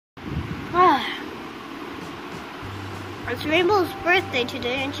It's Rainbow's birthday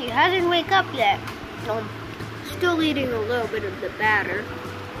today and she hasn't wake up yet. So I'm still eating a little bit of the batter.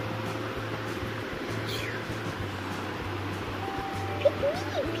 Pick me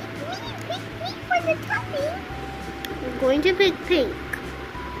for the topping. I'm going to pick pink.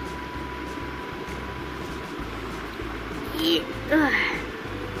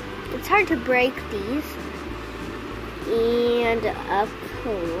 It's hard to break these and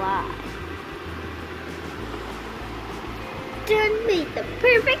apply. Done made the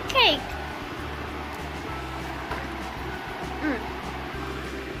perfect cake.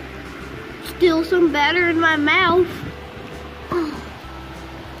 Still some batter in my mouth. Oh.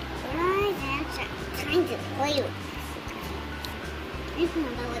 That's time to play with this. I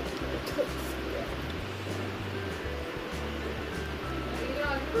don't know what to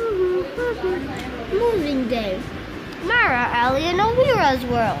do. Moving day. Mara, Ali, and Elvira's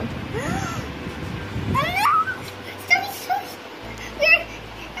world.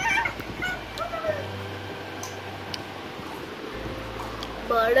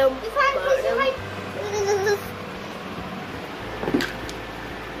 Bottom.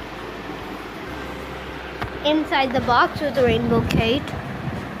 Inside the box was a rainbow cake.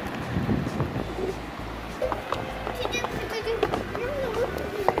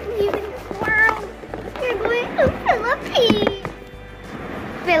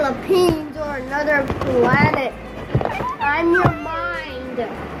 Philippines or another planet. I'm your mind.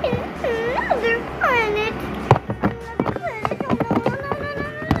 Another planet.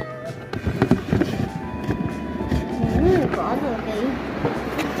 Probably.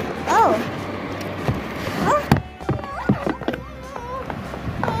 Oh.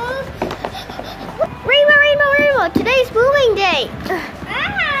 Rainbow, rainbow, rainbow. Today's moving day.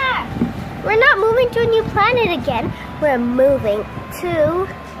 We're not moving to a new planet again. We're moving to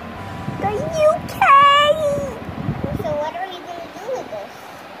the UK. So what are we going to do with this?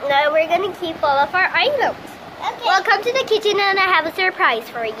 Now we're going to keep all of our items. Okay. Welcome to the kitchen and I have a surprise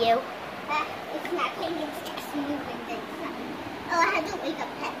for you. It's not pink, it's just moving things. Oh, I had to wake up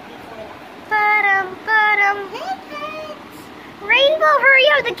Pet before that. Hey, Pet! Rainbow, hurry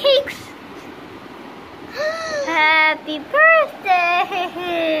up, the cakes. Happy birthday.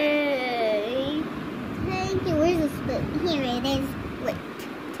 Thank you. Where's the spoon? Here it is. Wait,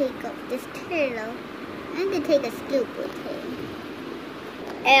 take off this turtle. I'm going to take a scoop with him.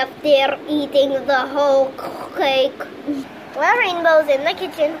 After eating the whole cake, while Rainbow's in the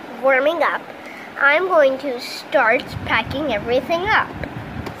kitchen warming up, I'm going to start packing everything up.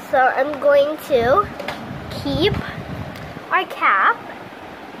 So I'm going to keep our cap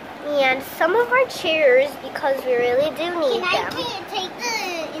and some of our chairs because we really do need them. Can I take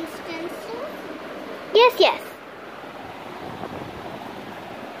the instances? Yes, yes.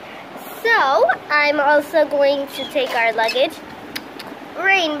 So I'm also going to take our luggage.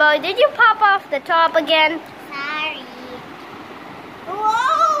 Rainbow, did you pop off the top again? Sorry.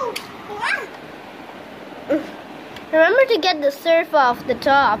 Whoa! Remember to get the surf off the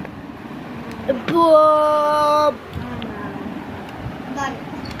top. Boop. Done.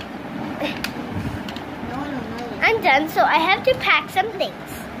 No. I'm done, so I have to pack some things.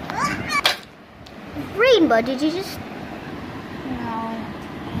 Rainbow, did you just... No.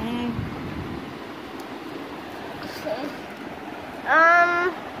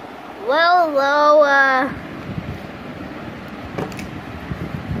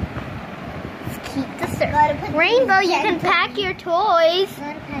 Let's keep the surf. Rainbow, you can pack your toys.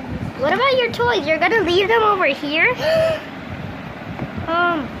 What about your toys? You're gonna leave them over here?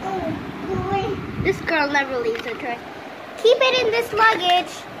 This girl never leaves her toys. Keep it in this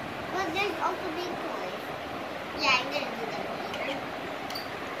luggage. But there's also big toys. Yeah, I'm gonna do that later.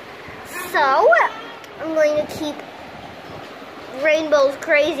 So, I'm going to keep Rainbow's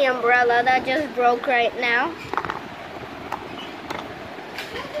crazy umbrella that just broke right now.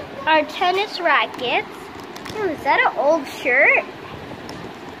 Our tennis rackets. Ooh, is that an old shirt?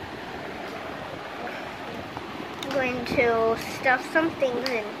 I'm going to stuff some things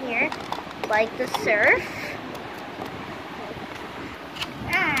in here, like the surf.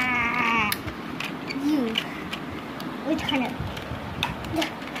 You. What kind of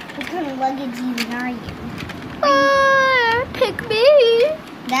luggage even are you? Pick me.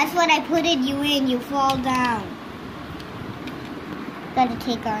 That's what I put you in. You fall down. Gotta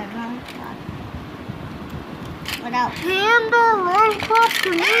take our laptop. What else? Hand the laptop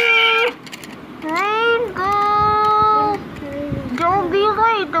to me. Rainbow. Don't be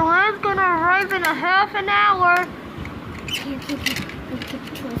late. The line's gonna arrive in a half an hour.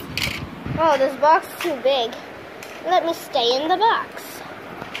 Oh, this box is too big. Let me stay in the box.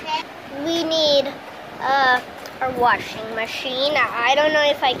 Okay. We need our washing machine. I don't know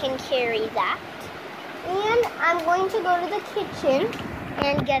if I can carry that. And I'm going to go to the kitchen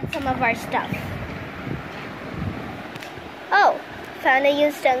and get some of our stuff. Oh, found a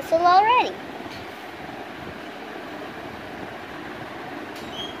utensil already.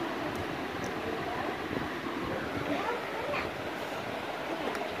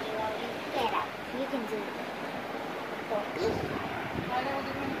 You can do it.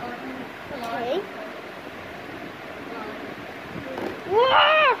 Okay.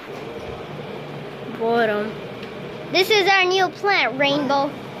 Bottom. This is our new plant, Rainbow.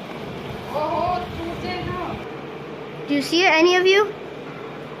 Do you see it, any of you?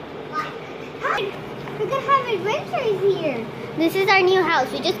 Hi. We're gonna have adventures here. This is our new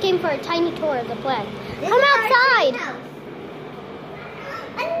house. We just came for a tiny tour of the plant. This Come is our outside. house.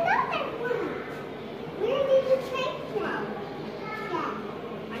 Another one. Where did you take from?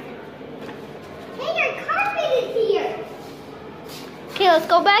 Hey, your carpet is here. Okay, let's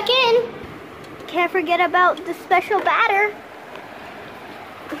go back in. Can't forget about the special batter.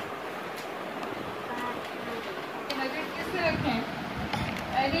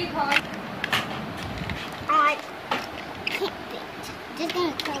 I can't fit. Just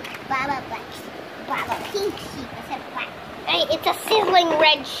gonna call Baba Black. Baba Pink Sheep. I said black. Hey, it's a sizzling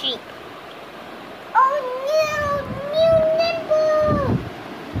red sheep. Oh no! New nipple!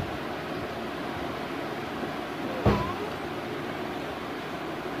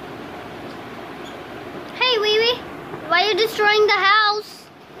 Hey, Wee Wee, why are you destroying the house?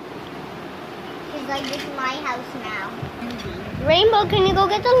 It's like this is my house now. Rainbow, can you go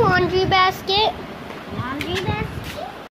get the laundry basket? Laundry basket?